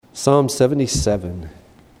Psalm 77.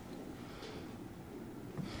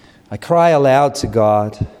 I cry aloud to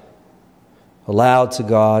God,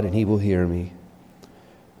 and He will hear me.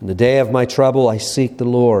 In the day of my trouble, I seek the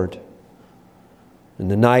Lord. In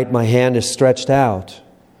the night, my hand is stretched out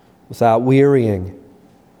without wearying.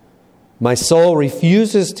 My soul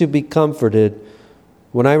refuses to be comforted.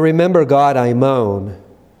 When I remember God, I moan.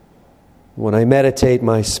 When I meditate,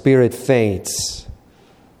 my spirit faints.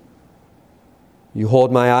 You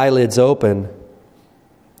hold my eyelids open.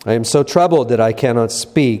 I am so troubled that I cannot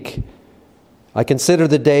speak. I consider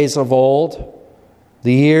the days of old,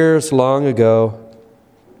 the years long ago.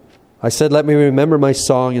 I said, let me remember my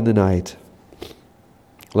song in the night.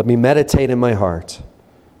 Let me meditate in my heart.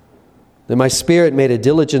 Then my spirit made a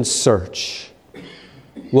diligent search.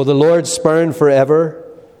 Will the Lord spurn forever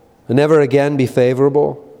and never again be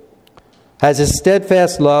favorable? Has His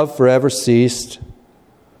steadfast love forever ceased?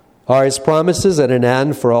 Are His promises at an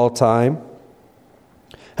end for all time?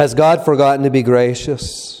 Has God forgotten to be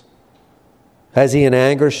gracious? Has He in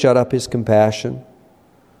anger shut up His compassion?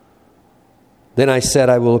 Then I said,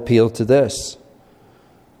 I will appeal to this,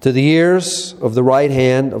 to the ears of the right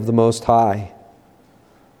hand of the Most High.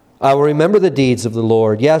 I will remember the deeds of the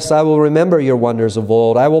Lord. Yes, I will remember your wonders of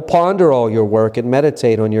old. I will ponder all your work and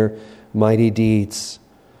meditate on your mighty deeds.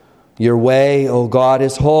 Your way, O God,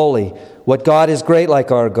 is holy. What God is great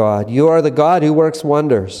like our God? You are the God who works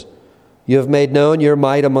wonders. You have made known your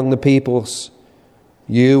might among the peoples.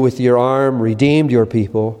 You, with your arm, redeemed your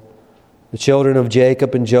people, the children of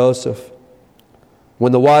Jacob and Joseph.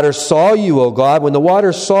 When the waters saw you, O God, when the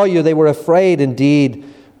waters saw you, they were afraid. Indeed,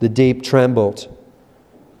 the deep trembled.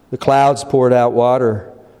 The clouds poured out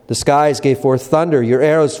water. The skies gave forth thunder. Your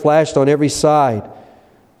arrows flashed on every side.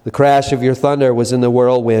 The crash of your thunder was in the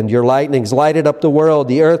whirlwind. Your lightnings lighted up the world.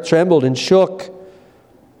 The earth trembled and shook.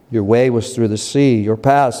 Your way was through the sea, your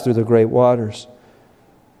paths through the great waters.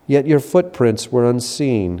 Yet your footprints were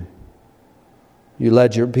unseen. You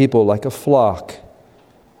led your people like a flock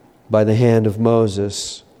by the hand of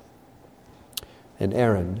Moses and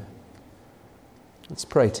Aaron. Let's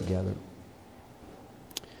pray together.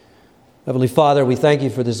 Heavenly Father, we thank you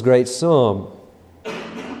for this great psalm.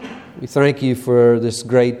 We thank you for this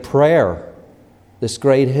great prayer, this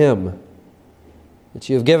great hymn that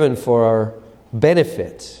you have given for our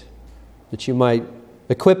benefit, that you might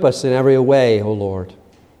equip us in every way, O Lord,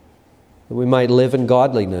 that we might live in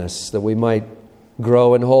godliness, that we might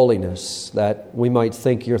grow in holiness, that we might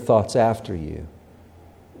think your thoughts after you.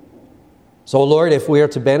 So, Lord, if we are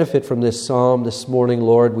to benefit from this psalm this morning,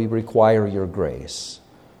 Lord, we require your grace.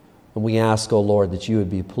 And we ask, O Lord, that you would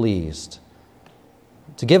be pleased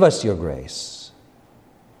to give us your grace,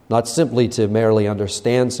 not simply to merely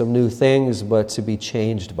understand some new things, but to be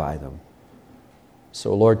changed by them.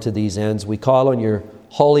 So, Lord, to these ends, we call on your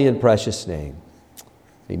holy and precious name.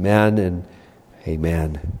 Amen and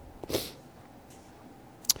amen.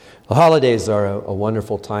 The holidays are a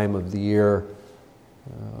wonderful time of the year.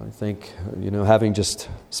 I think, having just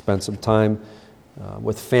spent some time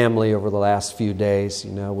with family over the last few days,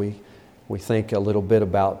 we think a little bit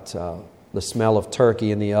about the smell of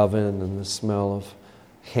turkey in the oven and the smell of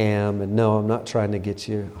ham. And no, I'm not trying to get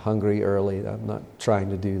you hungry early. I'm not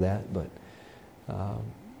trying to do that. But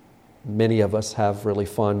many of us have really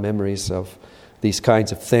fond memories of these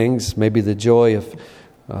kinds of things. Maybe the joy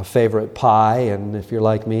of favorite pie. And if you're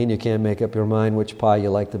like me and you can't make up your mind which pie you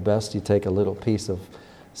like the best, you take a little piece of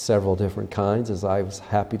several different kinds, as I was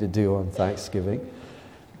happy to do on Thanksgiving.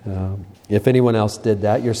 If anyone else did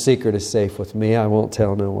that, your secret is safe with me. I won't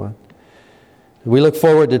tell no one. We look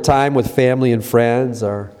forward to time with family and friends.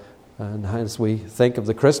 And as we think of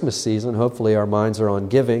the Christmas season, hopefully our minds are on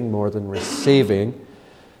giving more than receiving.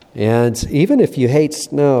 And even if you hate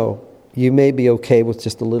snow, you may be okay with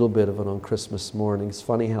just a little bit of it on Christmas morning. It's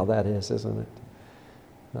funny how that is, isn't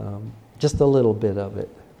it? Just a little bit of it.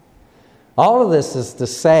 All of this is to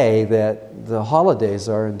say that the holidays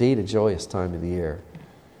are indeed a joyous time of the year,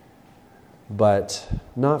 but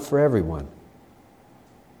not for everyone.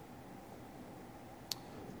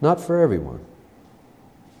 Not for everyone.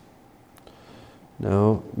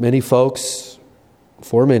 No,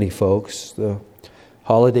 for many folks, the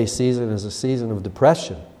holiday season is a season of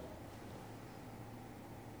depression.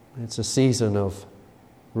 It's a season of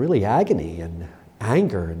really agony and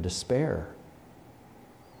anger and despair.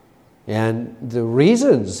 And the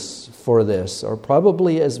reasons for this are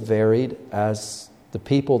probably as varied as the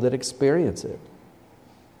people that experience it.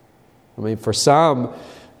 I mean, for some,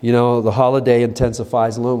 the holiday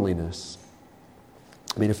intensifies loneliness.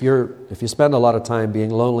 I mean, if you spend a lot of time being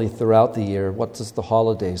lonely throughout the year, what does the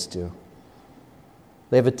holidays do?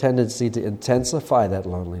 they have a tendency to intensify that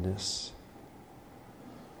loneliness.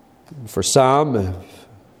 For some,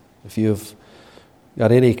 if you've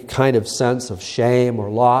got any kind of sense of shame or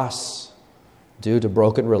loss due to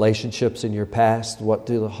broken relationships in your past, what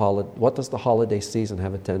does the holiday season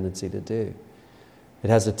have a tendency to do? It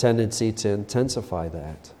has a tendency to intensify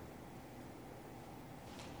that.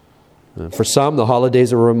 For some, the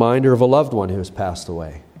holidays are a reminder of a loved one who has passed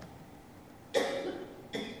away,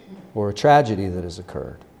 or a tragedy that has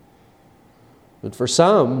occurred. But for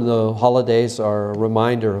some, the holidays are a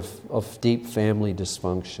reminder of deep family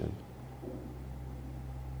dysfunction.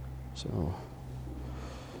 So,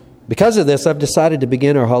 because of this, I've decided to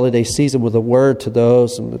begin our holiday season with a word to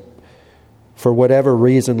those who, for whatever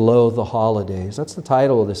reason, loathe the holidays. That's the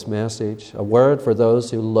title of this message, a word for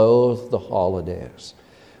those who loathe the holidays.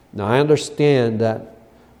 Now, I understand that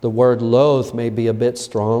the word loathe may be a bit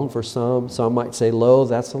strong for some. Some might say loathe,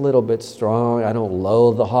 that's a little bit strong. I don't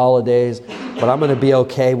loathe the holidays, but I'm going to be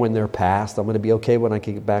okay when they're past. I'm going to be okay when I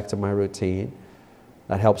can get back to my routine.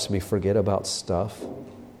 That helps me forget about stuff.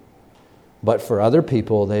 But for other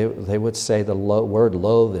people, they would say the word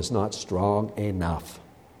loathe is not strong enough.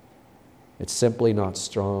 It's simply not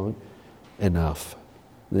strong enough.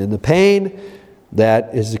 And the pain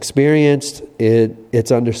that is experienced,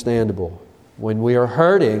 it's understandable. When we are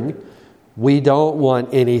hurting, we don't want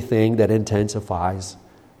anything that intensifies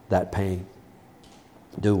that pain,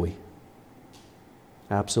 do we?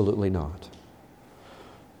 Absolutely not.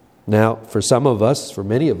 Now, for some of us, for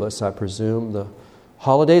many of us, I presume the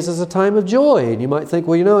holidays is a time of joy. And you might think,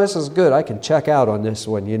 well, this is good. I can check out on this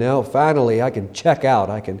one, Finally, I can check out.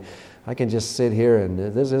 I can just sit here and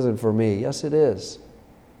this isn't for me. Yes, it is.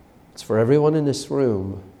 It's for everyone in this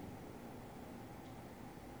room.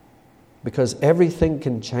 Because everything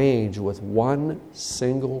can change with one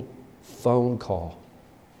single phone call.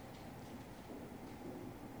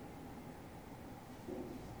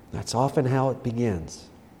 That's often how it begins.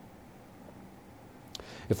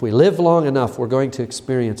 If we live long enough, we're going to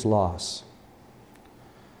experience loss.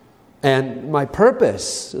 And my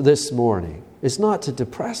purpose this morning is not to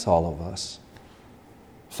depress all of us.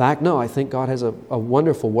 In fact, no, I think God has a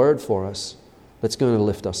wonderful word for us that's going to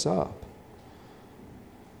lift us up.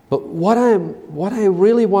 But what I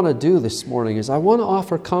really want to do this morning is I want to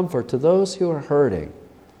offer comfort to those who are hurting.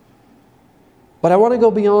 But I want to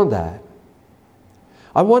go beyond that.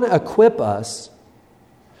 I want to equip us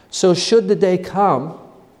so should the day come,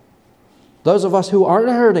 those of us who aren't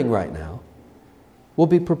hurting right now will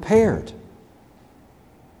be prepared.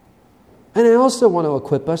 And I also want to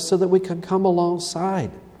equip us so that we can come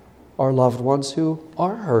alongside our loved ones who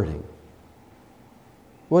are hurting.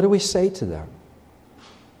 What do we say to them?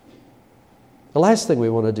 The last thing we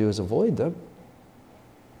want to do is avoid them.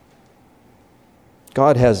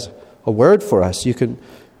 God has a word for us. You can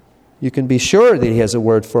be sure that He has a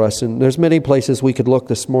word for us. And there's many places we could look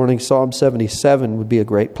this morning. Psalm 77 would be a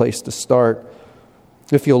great place to start.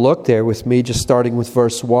 If you'll look there with me, just starting with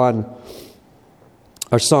verse 1.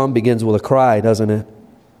 Our psalm begins with a cry, doesn't it?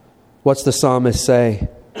 What's the psalmist say?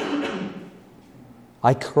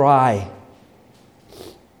 I cry.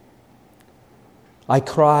 I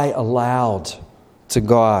cry aloud to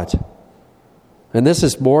God. And this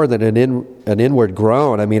is more than an inward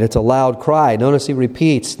groan. I mean, it's a loud cry. Notice he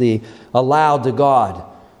repeats the aloud to God.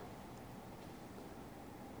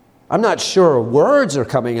 I'm not sure words are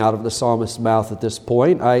coming out of the psalmist's mouth at this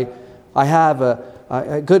point. I have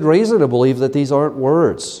a good reason to believe that these aren't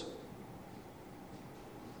words.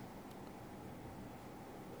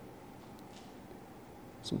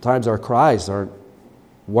 Sometimes our cries aren't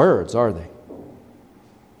words, are they?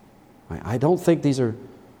 I don't think these are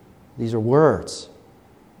words.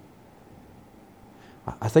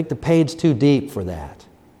 I think the pain's too deep for that.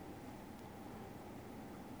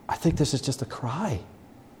 I think this is just a cry.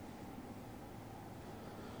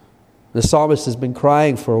 The psalmist has been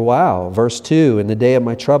crying for a while. Verse 2, in the day of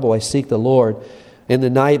my trouble I seek the Lord. In the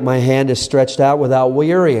night my hand is stretched out without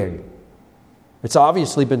wearying. It's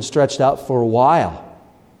obviously been stretched out for a while.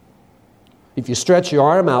 If you stretch your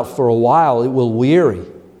arm out for a while, it will weary.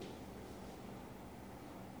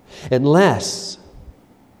 Unless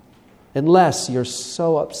you're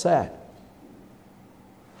so upset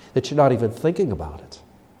that you're not even thinking about it.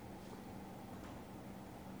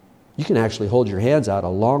 You can actually hold your hands out a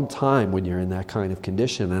long time when you're in that kind of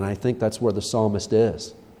condition, and I think that's where the psalmist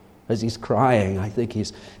is. As he's crying, I think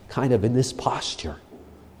he's kind of in this posture,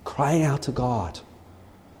 crying out to God.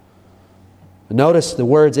 Notice the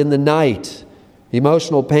words, in the night.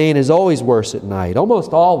 Emotional pain is always worse at night,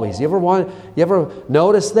 almost always. You ever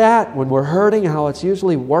notice that when we're hurting, how it's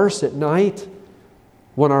usually worse at night?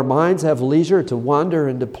 when our minds have leisure to wander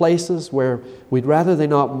into places where we'd rather they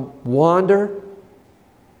not wander?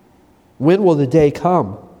 When will the day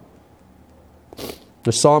come?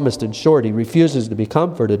 The psalmist, in short, he refuses to be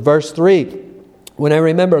comforted. Verse 3, when I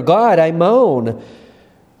remember God, I moan.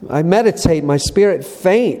 I meditate, my spirit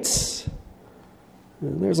faints.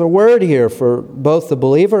 And there's a word here for both the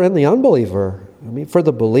believer and the unbeliever. I mean, for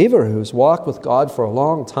the believer who's walked with God for a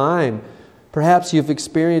long time, perhaps you've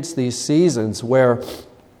experienced these seasons where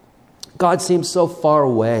God seems so far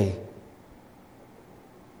away.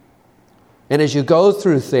 And as you go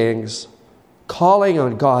through things, calling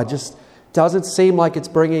on God just doesn't seem like it's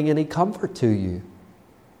bringing any comfort to you.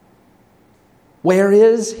 Where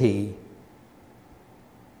is He?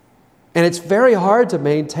 And it's very hard to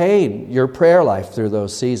maintain your prayer life through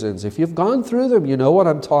those seasons. If you've gone through them, you know what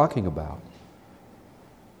I'm talking about.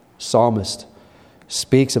 Psalmist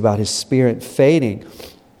speaks about his spirit fading.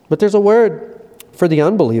 But there's a word for the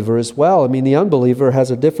unbeliever as well. I mean, the unbeliever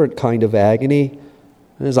has a different kind of agony.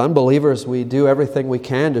 As unbelievers, we do everything we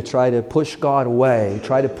can to try to push God away,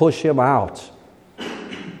 try to push Him out.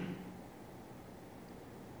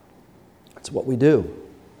 That's what we do.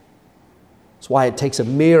 That's why it takes a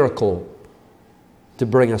miracle to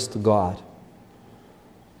bring us to God.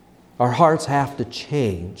 Our hearts have to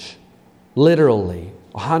change, literally,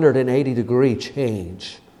 180-degree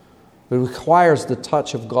change. It requires the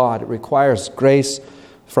touch of God. It requires grace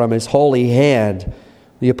from His holy hand.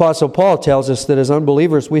 The Apostle Paul tells us that as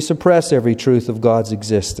unbelievers, we suppress every truth of God's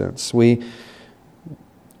existence. We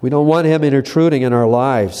don't want Him intruding in our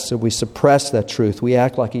lives, so we suppress that truth. We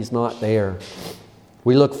act like He's not there.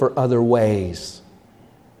 We look for other ways.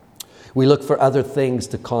 We look for other things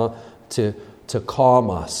to calm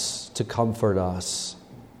us, to comfort us.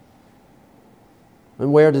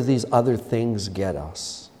 And where do these other things get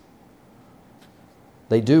us?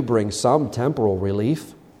 They do bring some temporal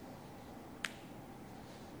relief,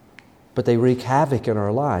 but they wreak havoc in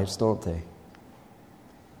our lives, don't they?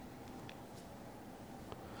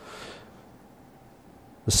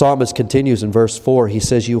 The psalmist continues in verse 4. He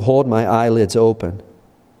says, "You hold my eyelids open.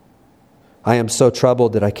 I am so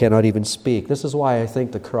troubled that I cannot even speak." This is why I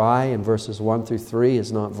think the cry in verses 1 through 3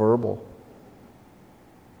 is not verbal.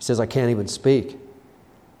 He says, I can't even speak.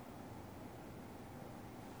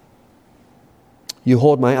 You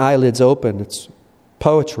hold my eyelids open. It's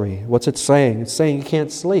poetry. What's it saying? It's saying you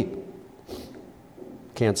can't sleep.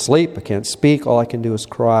 Can't sleep, I can't speak, all I can do is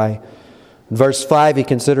cry. In verse 5, he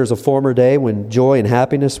considers a former day when joy and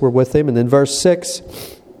happiness were with him. And then verse 6,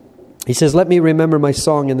 he says, let me remember my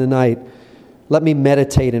song in the night. Let me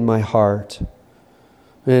meditate in my heart.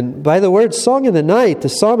 And by the word song in the night, the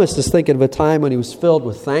psalmist is thinking of a time when he was filled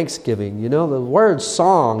with thanksgiving. You know, the word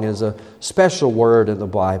song is a special word in the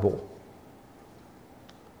Bible.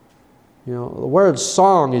 You know, the word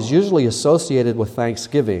song is usually associated with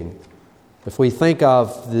thanksgiving. If we think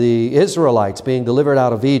of the Israelites being delivered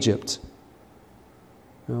out of Egypt,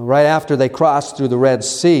 right after they crossed through the Red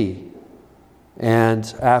Sea,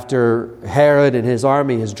 and after Herod and his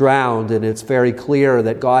army is drowned, and it's very clear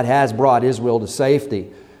that God has brought Israel to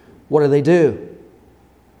safety, what do?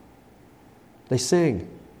 They sing.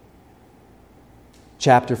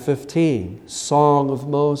 Chapter 15, Song of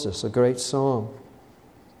Moses, a great song.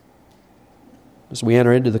 As we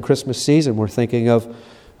enter into the Christmas season, we're thinking of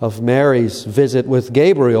Mary's visit with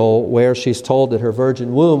Gabriel, where she's told that her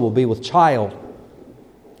virgin womb will be with child.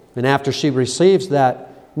 And after she receives that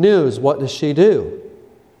news, what does she do?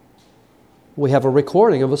 We have a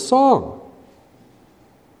recording of a song.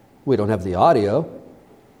 We don't have the audio.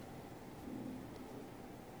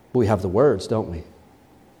 But we have the words, don't we?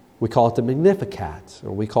 We call it the Magnificat,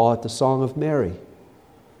 or we call it the Song of Mary.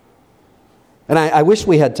 And I wish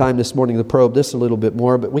we had time this morning to probe this a little bit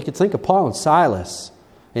more, but we could think of Paul and Silas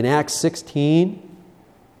in Acts 16.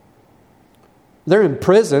 They're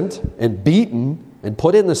imprisoned and beaten and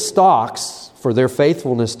put in the stocks for their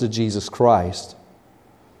faithfulness to Jesus Christ.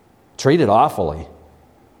 Treated awfully.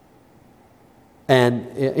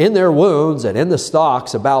 And in their wounds and in the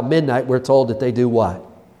stocks, about midnight, we're told that they do what?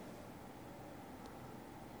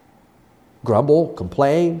 Grumble,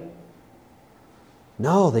 complain?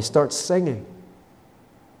 No, they start singing.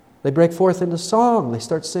 They break forth into song. They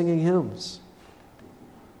start singing hymns.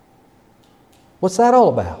 What's that all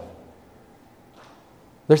about?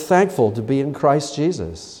 They're thankful to be in Christ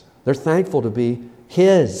Jesus. They're thankful to be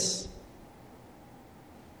His.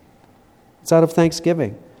 It's out of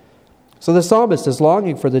thanksgiving. So the psalmist is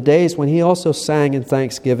longing for the days when he also sang in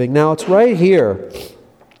thanksgiving. Now it's right here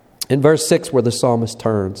in verse 6 where the psalmist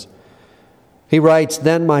turns. He writes,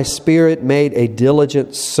 "Then my spirit made a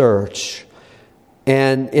diligent search,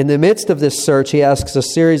 And in the midst of this search, he asks a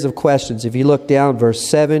series of questions. If you look down, verse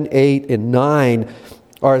 7, 8, and 9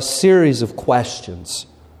 are a series of questions.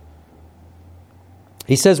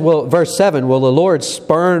 He says, well, verse 7, will the Lord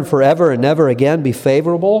spurn forever and never again be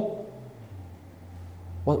favorable?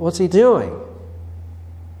 What's he doing?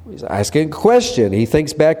 He's asking a question. He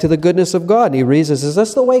thinks back to the goodness of God, and he reasons, is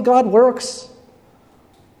this the way God works?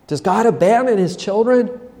 Does God abandon his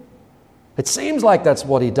children? It seems like that's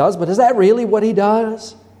what he does, but is that really what he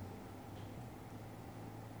does?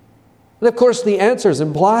 And of course the answer is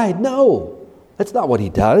implied. No, that's not what he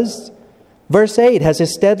does. Verse 8, has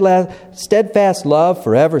his steadfast love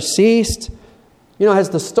forever ceased? Has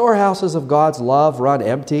the storehouses of God's love run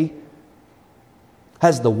empty?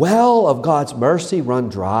 Has the well of God's mercy run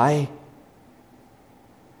dry?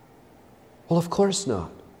 Well, of course not.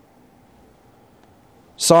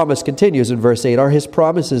 Psalmist continues in verse 8, are his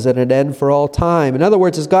promises at an end for all time? In other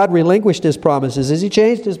words, has God relinquished his promises? Has he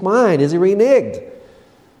changed his mind? Is he reneged?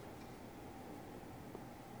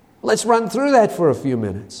 Let's run through that for a few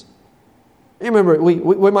minutes. You remember,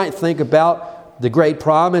 we might think about the great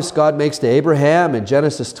promise God makes to Abraham in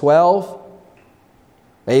Genesis 12.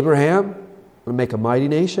 Abraham, I'm going to make a mighty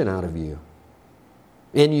nation out of you.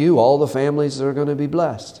 In you, all the families are going to be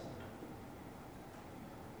blessed.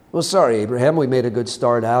 Well, sorry, Abraham, we made a good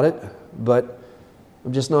start at it, but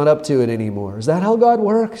I'm just not up to it anymore. Is that how God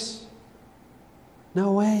works?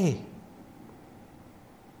 No way.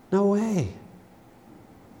 No way.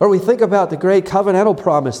 Or we think about the great covenantal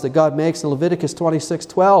promise that God makes in Leviticus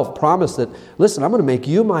 26:12. Promise that, listen, I'm going to make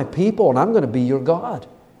you my people and I'm going to be your God.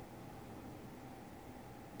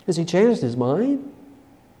 Has he changed his mind?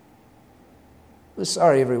 Well,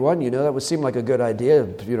 sorry, everyone, that would seem like a good idea,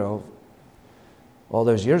 all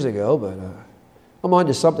those years ago, but I'm on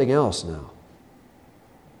to something else now.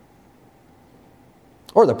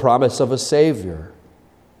 Or the promise of a Savior.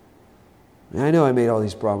 I know I made all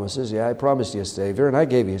these promises. Yeah, I promised you a Savior, and I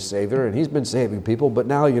gave you a Savior, and he's been saving people, but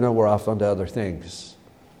now, we're off onto other things.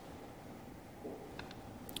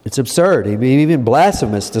 It's absurd, even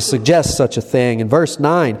blasphemous to suggest such a thing. In verse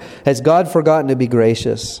 9, has God forgotten to be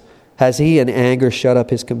gracious? Has he in anger shut up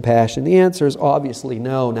his compassion? The answer is obviously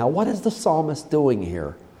no. Now, what is the psalmist doing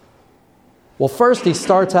here? Well, first he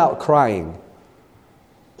starts out crying.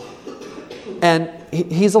 And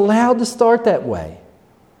he's allowed to start that way.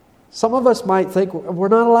 Some of us might think we're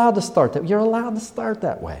not allowed to start that. You're allowed to start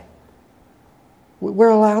that way. We're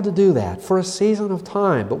allowed to do that for a season of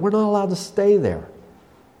time, but we're not allowed to stay there.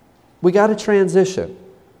 We got to transition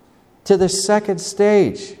to the second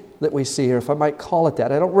stage that we see here, if I might call it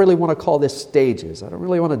that. I don't really want to call this stages. I don't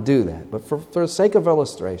really want to do that. But for the sake of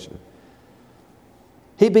illustration,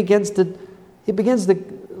 he begins to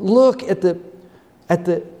look at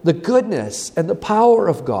the goodness and the power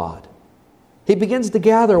of God. He begins to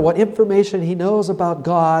gather what information he knows about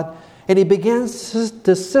God, and he begins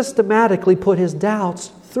to systematically put his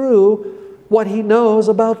doubts through what he knows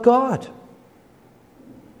about God.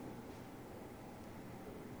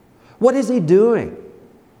 What is he doing?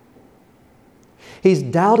 He's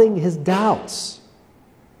doubting his doubts.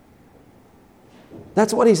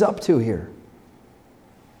 That's what he's up to here.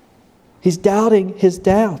 He's doubting his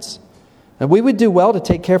doubts. And we would do well to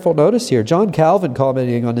take careful notice here. John Calvin,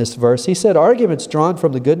 commenting on this verse, he said, arguments drawn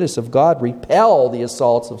from the goodness of God repel the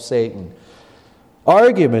assaults of Satan.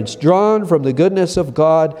 Arguments drawn from the goodness of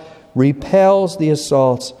God repels the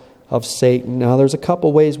assaults of Satan. Now, there's a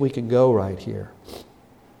couple ways we can go right here.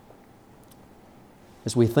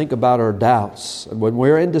 As we think about our doubts, and when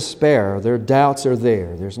we're in despair, their doubts are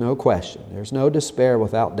there. There's no question. There's no despair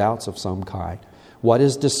without doubts of some kind. What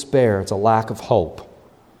is despair? It's a lack of hope.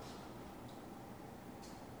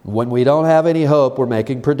 When we don't have any hope, we're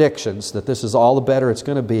making predictions that this is all the better it's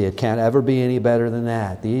going to be. It can't ever be any better than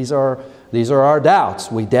that. These are our doubts.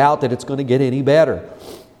 We doubt that it's going to get any better.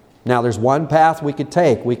 Now, there's one path we could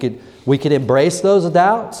take. We could embrace those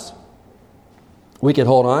doubts. We could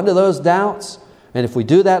hold on to those doubts. And if we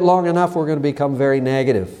do that long enough, we're going to become very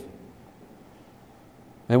negative.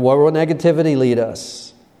 And where will negativity lead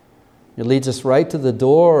us? It leads us right to the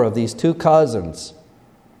door of these two cousins,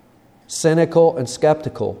 cynical and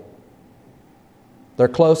skeptical. They're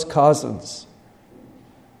close cousins.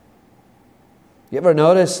 You ever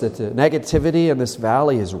notice that the negativity in this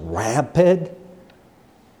valley is rampant?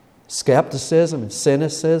 Skepticism and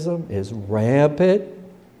cynicism is rampant.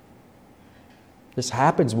 This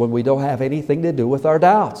happens when we don't have anything to do with our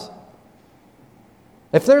doubts.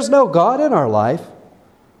 If there's no God in our life,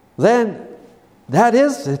 then it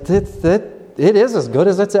is as good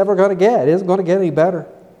as it's ever going to get. It isn't going to get any better.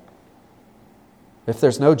 If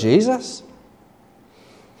there's no Jesus,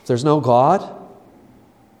 if there's no God,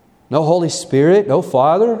 no Holy Spirit, no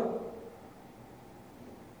Father.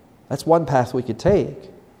 That's one path we could take.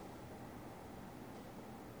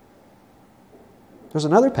 There's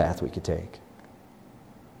another path we could take.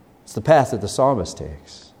 It's the path that the psalmist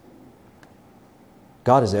takes.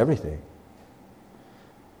 God is everything.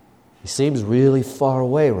 He seems really far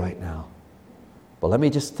away right now. But let me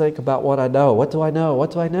just think about what I know. What do I know?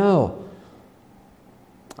 What do I know?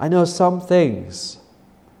 I know some things.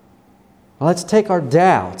 Well, let's take our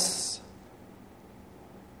doubts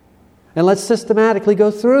and let's systematically go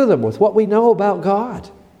through them with what we know about God.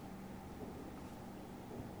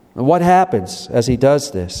 And what happens as he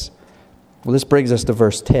does this? Well, this brings us to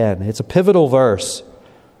verse 10. It's a pivotal verse.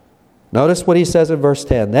 Notice what he says in verse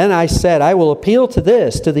 10. Then I said, I will appeal to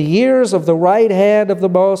this, to the years of the right hand of the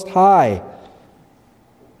Most High.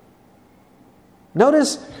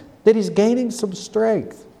 Notice that he's gaining some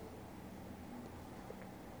strength.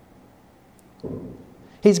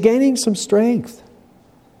 He's gaining some strength.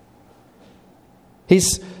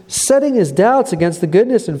 He's setting his doubts against the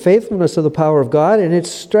goodness and faithfulness of the power of God, and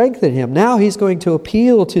it's strengthened him. Now he's going to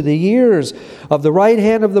appeal to the years of the right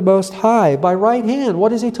hand of the Most High. By right hand,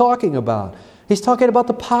 what is he talking about? He's talking about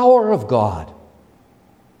the power of God.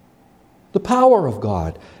 The power of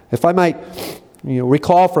God. If I might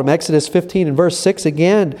recall from Exodus 15 and verse 6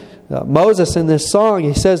 again, Moses in this song,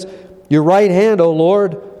 he says, your right hand, O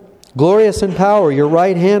Lord, glorious in power, your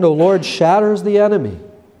right hand, O Lord, shatters the enemy.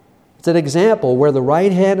 It's an example where the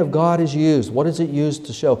right hand of God is used. What is it used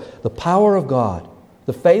to show? The power of God,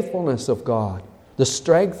 the faithfulness of God, the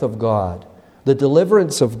strength of God, the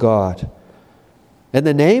deliverance of God. And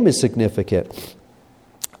the name is significant.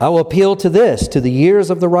 I will appeal to this, to the years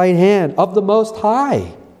of the right hand of the Most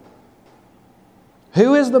High.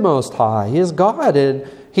 Who is the Most High? He is God, and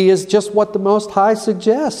He is just what the Most High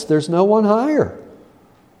suggests. There's no one higher.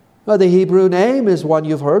 Well, the Hebrew name is one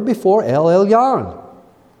you've heard before, El Elyon.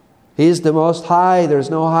 He's the Most High. There's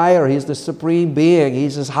no higher. He's the supreme being.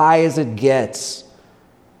 He's as high as it gets.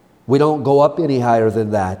 We don't go up any higher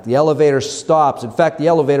than that. The elevator stops. In fact, the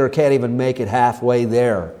elevator can't even make it halfway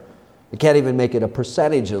there. It can't even make it a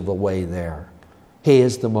percentage of the way there. He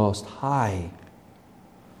is the Most High.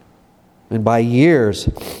 And by years,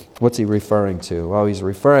 what's he referring to? Well, he's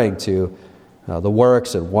referring to the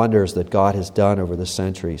works and wonders that God has done over the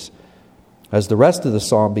centuries, as the rest of the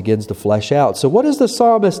psalm begins to flesh out. So what is the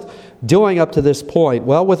psalmist doing up to this point?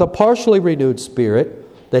 Well, with a partially renewed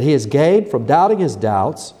spirit that he has gained from doubting his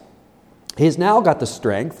doubts, he's now got the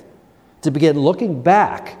strength to begin looking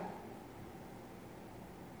back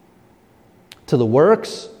to the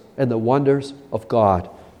works and the wonders of God.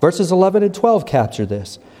 Verses 11 and 12 capture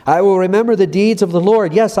this. I will remember the deeds of the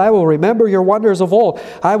Lord. Yes, I will remember your wonders of old.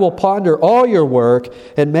 I will ponder all your work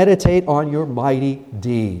and meditate on your mighty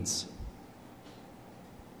deeds.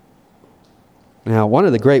 Now, one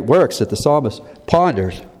of the great works that the psalmist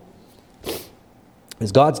ponders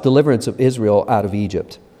is God's deliverance of Israel out of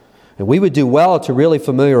Egypt. And we would do well to really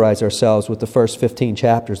familiarize ourselves with the first 15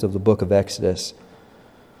 chapters of the book of Exodus.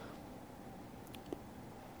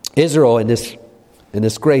 Israel, in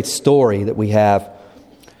this great story that we have,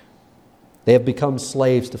 they have become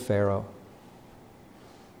slaves to Pharaoh.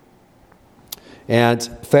 And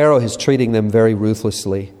Pharaoh is treating them very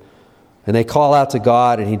ruthlessly. And they call out to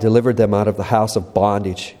God, and He delivered them out of the house of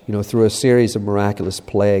bondage, through a series of miraculous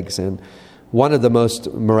plagues. And one of the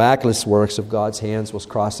most miraculous works of God's hands was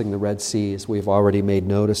crossing the Red Sea, as we've already made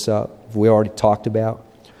notice of, we already talked about.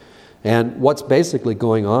 And what's basically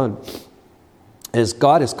going on is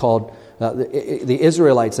God has called the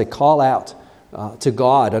Israelites, they call out to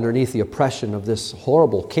God underneath the oppression of this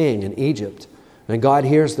horrible king in Egypt. And God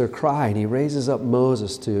hears their cry, and He raises up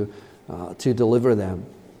Moses to deliver them.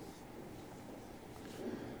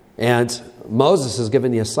 And Moses is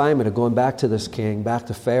given the assignment of going back to this king, back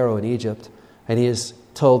to Pharaoh in Egypt. And he is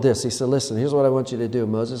told this. He said, listen, here's what I want you to do,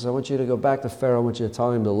 Moses. I want you to go back to Pharaoh. I want you to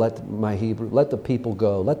tell him to let the people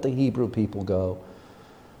go. Let the Hebrew people go.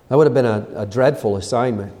 That would have been a dreadful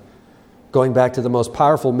assignment. Going back to the most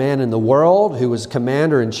powerful man in the world, who was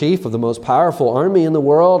commander-in-chief of the most powerful army in the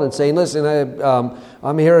world, and saying, listen,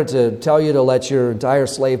 I'm here to tell you to let your entire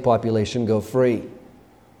slave population go free.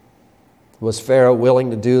 Was Pharaoh willing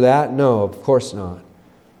to do that? No, of course not.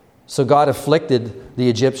 So God afflicted the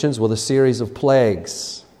Egyptians with a series of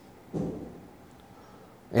plagues.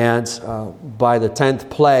 And by the 10th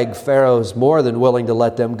plague, Pharaoh's more than willing to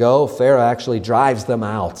let them go. Pharaoh actually drives them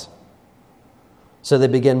out. So they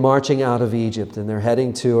begin marching out of Egypt, and they're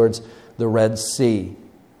heading towards the Red Sea.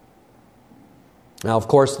 Now, of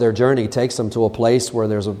course, their journey takes them to a place where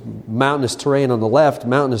there's a mountainous terrain on the left,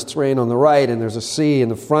 mountainous terrain on the right, and there's a sea in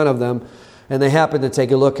the front of them. and they happen to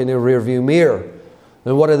take a look in the rearview mirror.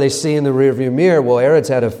 And what do they see in the rearview mirror? Well, Herod's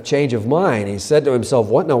had a change of mind. He said to himself,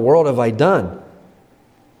 what in the world have I done?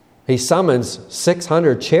 He summons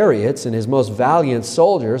 600 chariots and his most valiant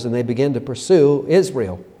soldiers, and they begin to pursue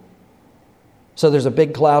Israel. So there's a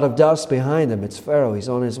big cloud of dust behind them. It's Pharaoh. He's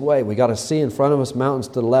on his way. We got to see in front of us mountains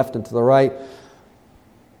to the left and to the right.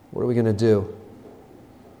 What are we going to do?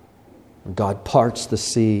 And God parts the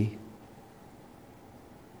sea.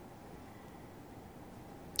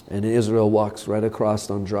 And Israel walks right across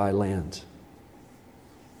on dry land.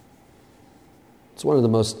 It's one of the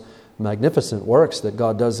most magnificent works that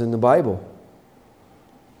God does in the Bible.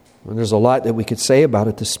 And there's a lot that we could say about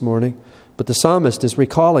it this morning. But the psalmist is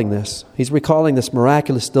recalling this. He's recalling this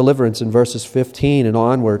miraculous deliverance in verses 15 and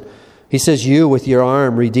onward. He says, you with your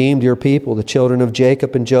arm redeemed your people, the children of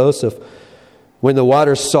Jacob and Joseph. When the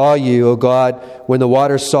waters saw you, O God, when the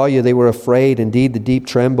waters saw you, they were afraid. Indeed, the deep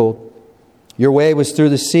trembled. Your way was through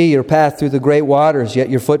the sea, your path through the great waters, yet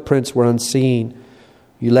your footprints were unseen.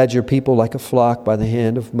 You led your people like a flock by the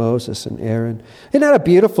hand of Moses and Aaron. Isn't that a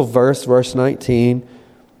beautiful verse, verse 19?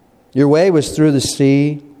 Your way was through the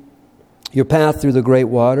sea, your path through the great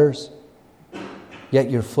waters,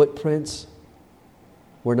 yet your footprints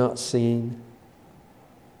were not seen.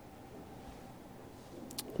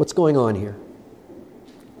 What's going on here?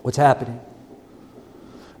 What's happening?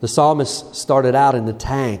 The psalmist started out in the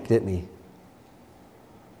tank, didn't he?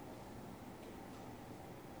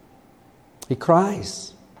 He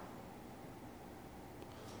cries.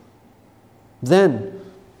 Then,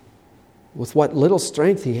 with what little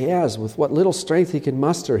strength he has, with what little strength he can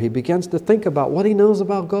muster, he begins to think about what he knows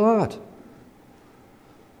about God.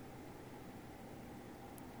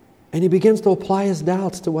 And he begins to apply his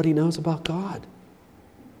doubts to what he knows about God.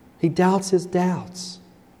 He doubts his doubts.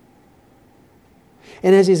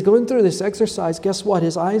 And as he's going through this exercise, guess what?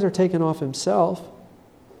 His eyes are taken off himself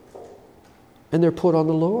and they're put on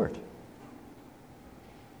the Lord.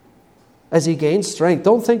 As he gains strength,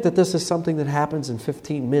 don't think that this is something that happens in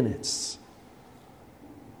 15 minutes.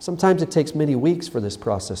 Sometimes it takes many weeks for this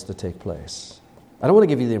process to take place. I don't want to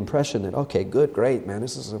give you the impression that, okay, good, great, man,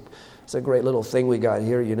 this is a great little thing we got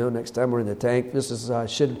here, next time we're in the tank. This is,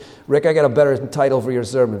 Rick, I got a better title for your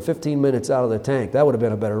sermon, 15 minutes out of the tank. That would have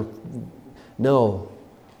been a better... No,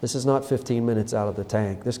 this is not 15 minutes out of the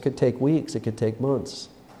tank. This could take weeks. It could take months.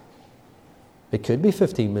 It could be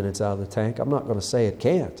 15 minutes out of the tank. I'm not going to say it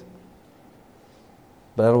can't.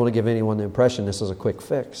 But I don't want to give anyone the impression this is a quick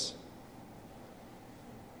fix.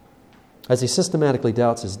 As he systematically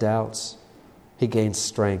doubts his doubts, he gains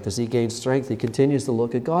strength. As he gains strength, he continues to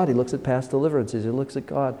look at God. He looks at past deliverances. He looks at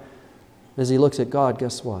God. As he looks at God,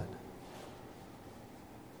 guess what?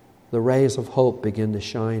 The rays of hope begin to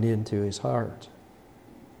shine into his heart.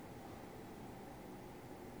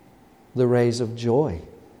 The rays of joy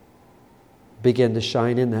begin to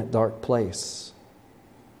shine in that dark place.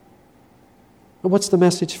 And what's the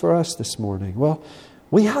message for us this morning? Well,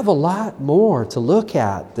 we have a lot more to look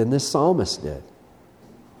at than this psalmist did.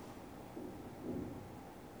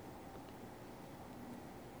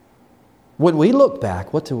 When we look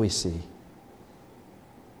back, what do we see?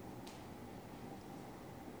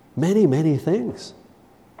 Many, many things.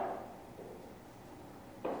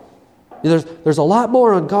 There's a lot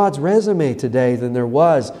more on God's resume today than there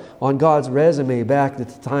was on God's resume back at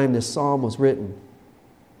the time this psalm was written.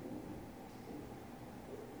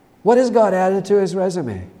 What has God added to his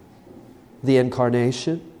resume? The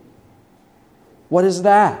incarnation. What is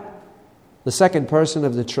that? The second person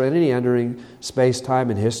of the Trinity entering space,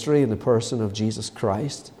 time, and history in the person of Jesus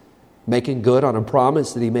Christ, making good on a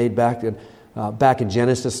promise that he made back in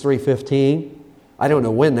Genesis 3:15. I don't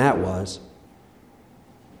know when that was.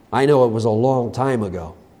 I know it was a long time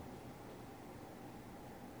ago.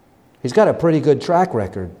 He's got a pretty good track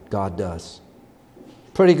record, God does.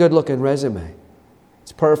 Pretty good looking resume.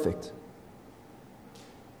 It's perfect.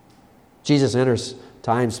 Jesus enters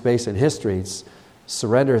time, space, and history. He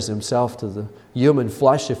surrenders himself to the human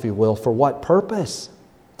flesh, if you will. For what purpose?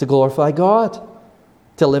 To glorify God.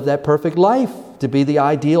 To live that perfect life. To be the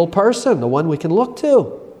ideal person, the one we can look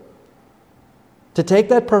to. To take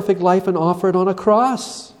that perfect life and offer it on a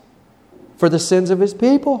cross for the sins of his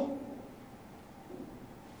people.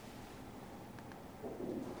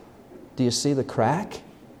 Do you see the crack?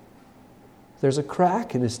 There's a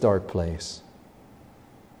crack in this dark place.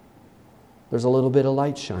 There's a little bit of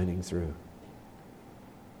light shining through.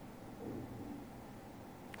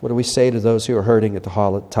 What do we say to those who are hurting at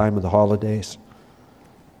the time of the holidays?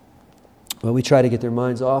 Well, we try to get their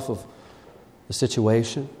minds off of the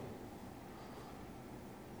situation.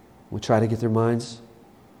 We try to get their minds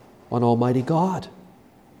on Almighty God.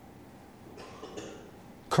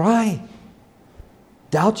 Cry.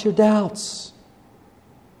 Doubt your doubts.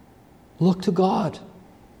 Look to God.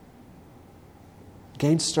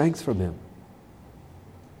 Gain strength from Him.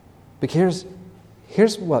 Because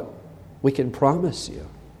here's what we can promise you.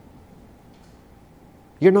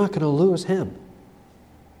 You're not going to lose Him.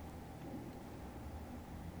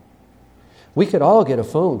 We could all get a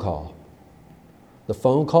phone call. The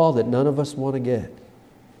phone call that none of us want to get.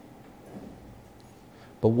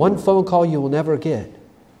 But one phone call you will never get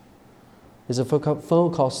is a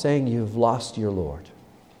phone call saying you've lost your Lord.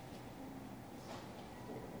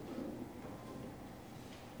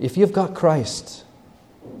 If you've got Christ,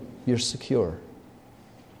 you're secure.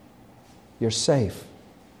 You're safe.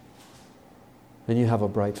 And you have a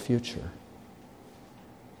bright future.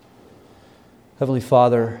 Heavenly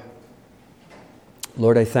Father,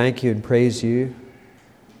 Lord, I thank you and praise you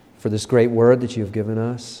for this great word that you've given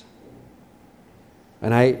us.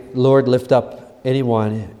 And I, Lord, lift up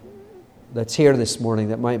anyone that's here this morning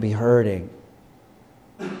that might be hurting.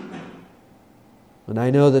 And I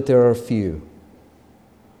know that there are a few.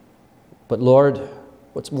 But Lord,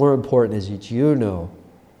 what's more important is that you know.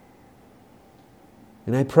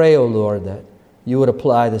 And I pray, O Lord, that you would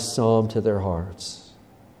apply this psalm to their hearts.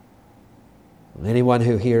 And anyone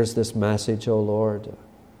who hears this message, O Lord,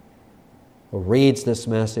 or reads this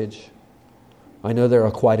message, I know there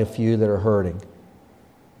are quite a few that are hurting.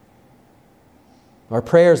 Our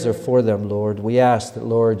prayers are for them, Lord. We ask that,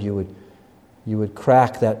 Lord, you would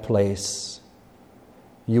crack that place.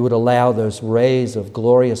 You would allow those rays of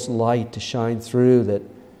glorious light to shine through, that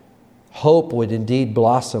hope would indeed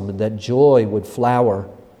blossom and that joy would flower.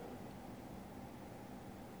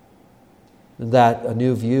 And that a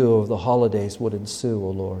new view of the holidays would ensue, O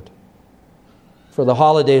Lord. For the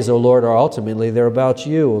holidays, O Lord, are ultimately, they're about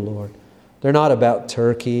you, O Lord. They're not about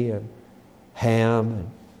turkey and ham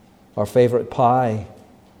and our favorite pie.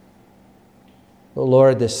 O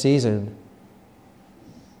Lord, this season,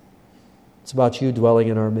 it's about you dwelling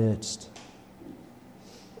in our midst,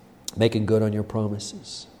 making good on your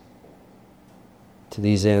promises. To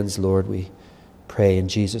these ends, Lord, we pray in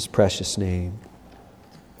Jesus' precious name.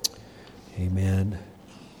 Amen.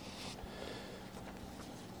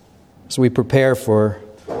 As we prepare for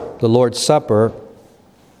the Lord's Supper,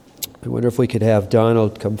 I wonder if we could have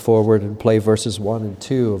Donald come forward and play verses 1 and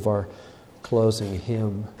 2 of our closing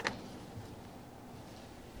hymn.